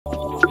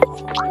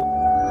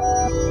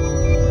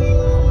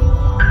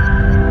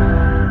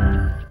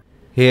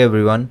Hey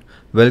everyone,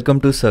 welcome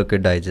to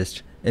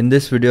CircuitDigest. In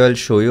this video, I'll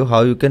show you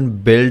how you can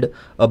build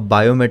a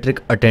biometric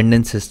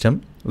attendance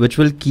system which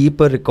will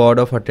keep a record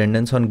of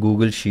attendance on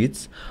Google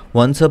Sheets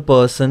once a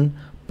person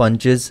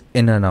punches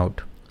in and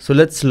out. So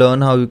let's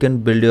learn how you can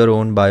build your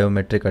own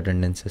biometric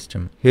attendance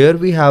system. Here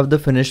we have the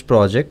finished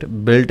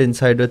project built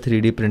inside a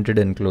 3D printed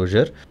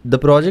enclosure. The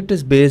project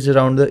is based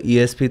around the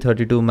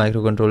ESP32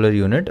 microcontroller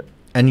unit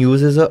and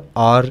uses a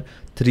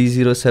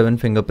R307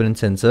 fingerprint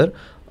sensor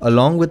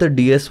along with a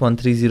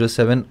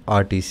DS1307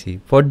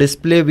 RTC. For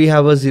display we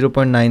have a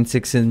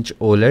 0.96 inch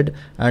OLED,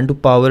 and to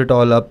power it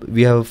all up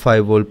we have a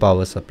 5 volt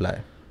power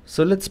supply.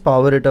 So let's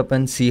power it up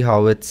and see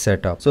how it's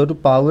set up. So to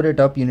power it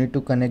up you need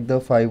to connect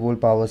the 5 volt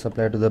power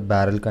supply to the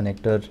barrel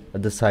connector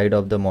at the side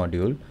of the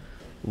module.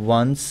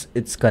 Once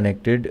it's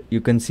connected,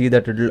 you can see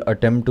that it will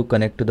attempt to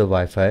connect to the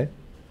Wi-Fi.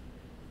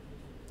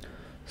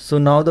 So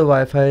now the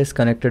Wi-Fi is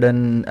connected,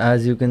 and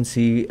as you can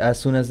see,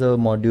 as soon as the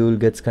module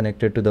gets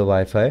connected to the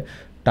Wi-Fi,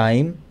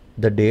 time,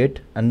 the date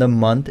and the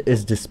month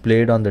is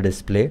displayed on the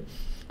display.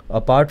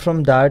 Apart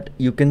from that,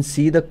 you can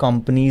see the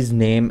company's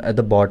name at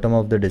the bottom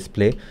of the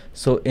display.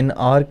 So in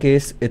our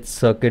case it's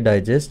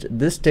CircuitDigest.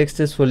 This text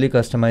is fully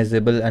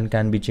customizable and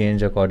can be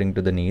changed according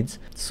to the needs.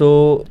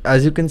 So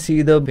as you can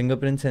see, the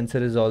fingerprint sensor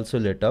is also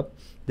lit up.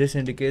 This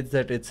indicates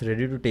that it's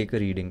ready to take a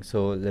reading.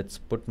 So let's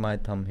put my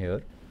thumb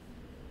here.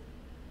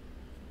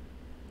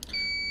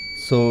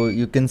 So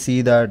you can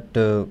see that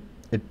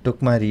it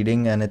took my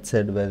reading and it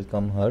said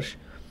welcome Harsh.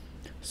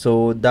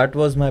 So that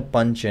was my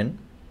punch in,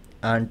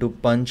 and to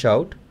punch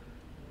out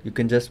you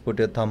can just put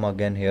your thumb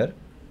again here,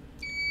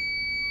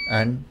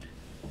 and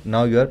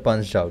now you are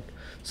punched out.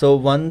 So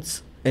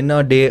once in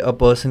a day a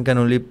person can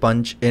only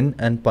punch in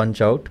and punch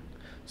out.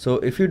 So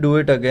if you do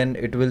it again,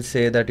 it will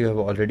say that you have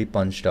already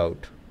punched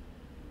out.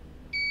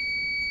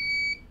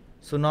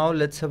 So now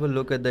let's have a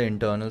look at the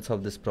internals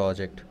of this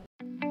project.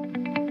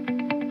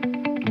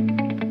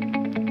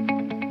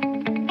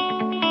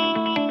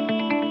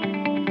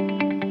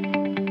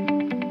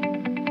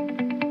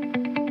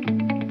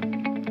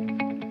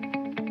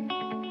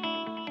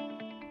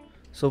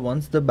 So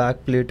once the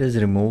back plate is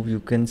removed, you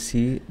can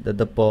see that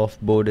the perf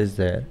board is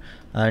there,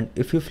 and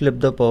if you flip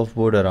the perf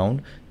board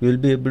around, you will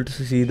be able to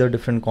see the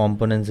different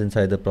components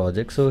inside the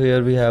project. So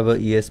here we have a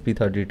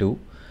ESP32,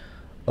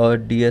 a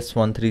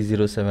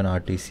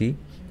DS1307 RTC,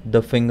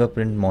 the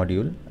fingerprint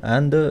module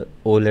and the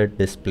OLED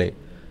display.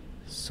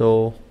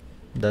 So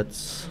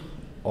that's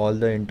all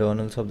the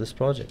internals of this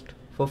project.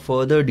 For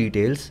further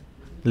details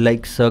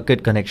like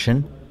circuit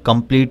connection,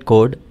 complete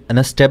code and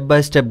a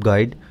step-by-step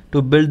guide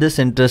to build this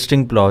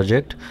interesting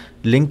project,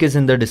 link is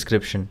in the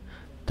description.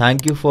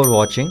 Thank you for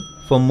watching.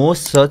 For more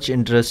such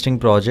interesting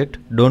project,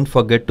 don't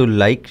forget to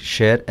like,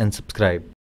 share and subscribe.